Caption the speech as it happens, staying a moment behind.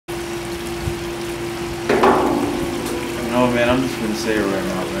No, man, I'm just gonna say it right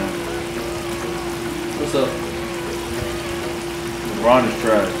now, man. What's up? LeBron is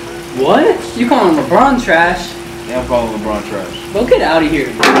trash. What? You calling LeBron trash? Yeah, I'm calling LeBron trash. Go get out of here.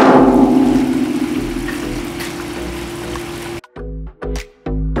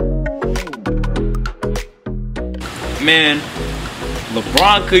 Man,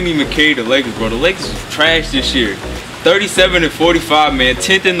 LeBron couldn't even carry the Lakers, bro. The Lakers was trash this year. 37-45, man.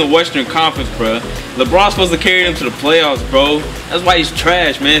 10th in the Western Conference, bro. LeBron's supposed to carry them to the playoffs, bro. That's why he's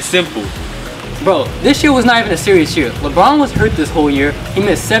trash, man. Simple. Bro, this year was not even a serious year. LeBron was hurt this whole year. He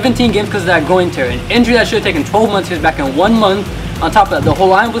missed 17 games because of that groin tear. An injury that should have taken 12 months. He was back in 1 month. On top of that, the whole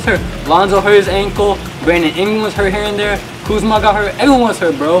line was hurt. Lonzo hurt his ankle. Brandon Ingram was hurt here and there. Kuzma got hurt. Everyone was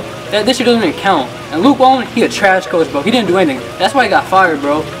hurt, bro. This shit doesn't even count. And Luke Walton, he a trash coach, bro. He didn't do anything. That's why he got fired,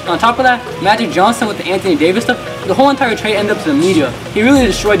 bro. On top of that, Magic Johnson with the Anthony Davis stuff, the whole entire trade ended up to the media. He really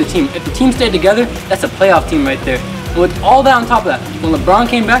destroyed the team. If the team stayed together, that's a playoff team right there. And with all that on top of that, when LeBron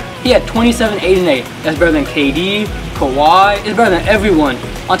came back, he had 27, 8, and 8. That's better than KD, Kawhi. It's better than everyone.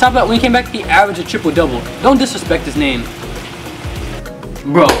 On top of that, when he came back, he averaged a triple-double. Don't disrespect his name.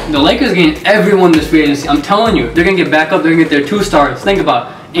 Bro, the Lakers getting everyone this free agency. I'm telling you, they're gonna get back up. They're gonna get their 2 stars. Think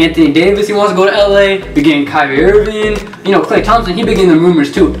about it. Anthony Davis, he wants to go to LA. They're getting Kyrie Irving. You know, Klay Thompson, he been getting the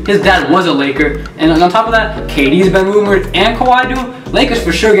rumors too. His dad was a Laker. And on top of that, KD's been rumored and Kawhi do. Lakers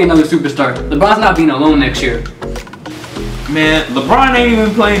for sure get another superstar. LeBron's not being alone next year. Man, LeBron ain't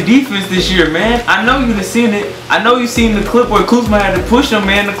even playing defense this year, man. I know you've seen it. I know you've seen the clip where Kuzma had to push him,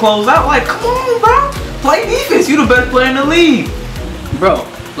 man, to close out. Like, come on, bro. Play defense. You the best player in the league. Bro,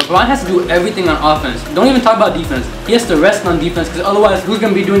 LeBron has to do everything on offense. Don't even talk about defense. He has to rest on defense because otherwise who's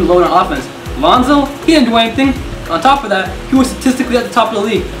going to be doing the load on offense? Lonzo? He didn't do anything. On top of that, he was statistically at the top of the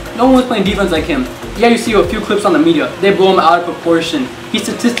league. No one was playing defense like him. Yeah, you see a few clips on the media. They blow him out of proportion. He's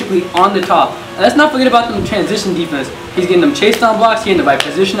statistically on the top. And let's not forget about the transition defense. He's getting them chased down blocks, he's in the right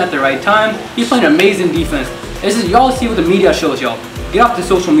position at the right time. He's playing amazing defense. This is y'all see what the media shows y'all. Get off the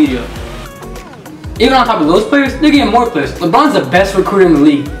social media. Even on top of those players, they're getting more players. LeBron's the best recruiter in the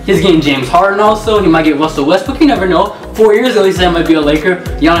league. He's getting James Harden also. He might get Russell Westbrook. You never know. 4 years ago, he said he might be a Laker.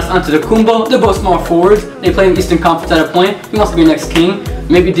 Giannis Antetokounmpo. They're both small forwards. They play in the Eastern Conference at a point. He wants to be next king.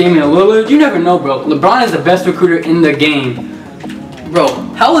 Maybe Damian Lillard. You never know, bro. LeBron is the best recruiter in the game. Bro,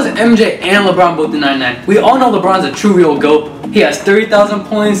 how is MJ and LeBron both in 99? We all know LeBron's a true real GOAT. He has 30,000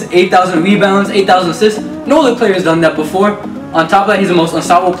 points, 8,000 rebounds, 8,000 assists. No other player has done that before. On top of that, he's the most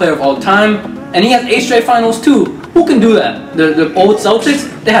unstoppable player of all time. And he has 8 straight finals too. Who can do that? The old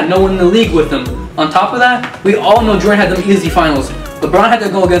Celtics, they had no one in the league with them. On top of that, we all know Jordan had them easy finals. LeBron had to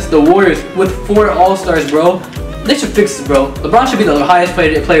go against the Warriors with 4 All-Stars, bro. They should fix this, bro. LeBron should be the highest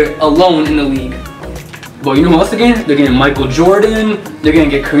paid player alone in the league. But you know who else they're getting? They're getting Michael Jordan. They're going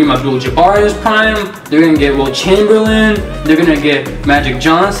to get Kareem Abdul-Jabbar in his prime. They're going to get Will Chamberlain. They're going to get Magic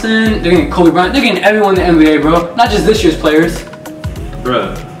Johnson. They're going to get Kobe Bryant. They're getting everyone in the NBA, bro. Not just this year's players.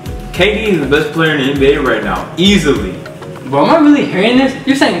 Bruh, KD is the best player in the NBA right now. Easily. Bro, am I really hearing this?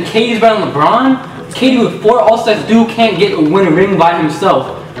 You're saying KD's better than LeBron? KD with 4 All-Stars dude can't win a ring by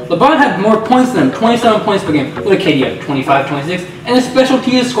himself. LeBron had more points than him, 27 points per game. What did KD have? 25, 26? And his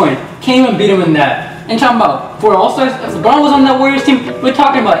specialty is scoring. Can't even beat him in that. And talking about 4 All-Stars, if LeBron was on that Warriors team, we're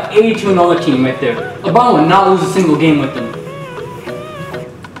talking about 82-0 team right there. LeBron would not lose a single game with them.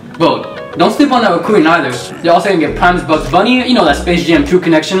 Bro, don't sleep on that recruiting either. They're also going to get Primus Bugs Bunny, you know that Space Jam 2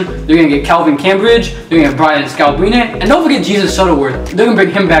 connection. They're going to get Calvin Cambridge, they're going to get Brian Scalabrine, and don't forget Jesus Shuttleworth. They're going to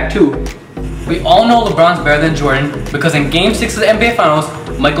bring him back too. We all know LeBron's better than Jordan because in Game 6 of the NBA Finals,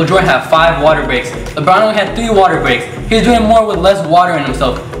 Michael Jordan had 5 water breaks. LeBron only had 3 water breaks. He's doing more with less water in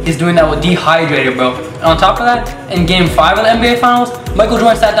himself. He's doing that with dehydrated, bro. And on top of that, in Game 5 of the NBA Finals, Michael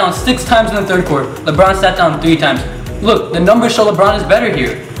Jordan sat down 6 times in the 3rd quarter. LeBron sat down 3 times. Look, the numbers show LeBron is better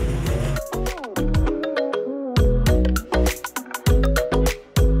here.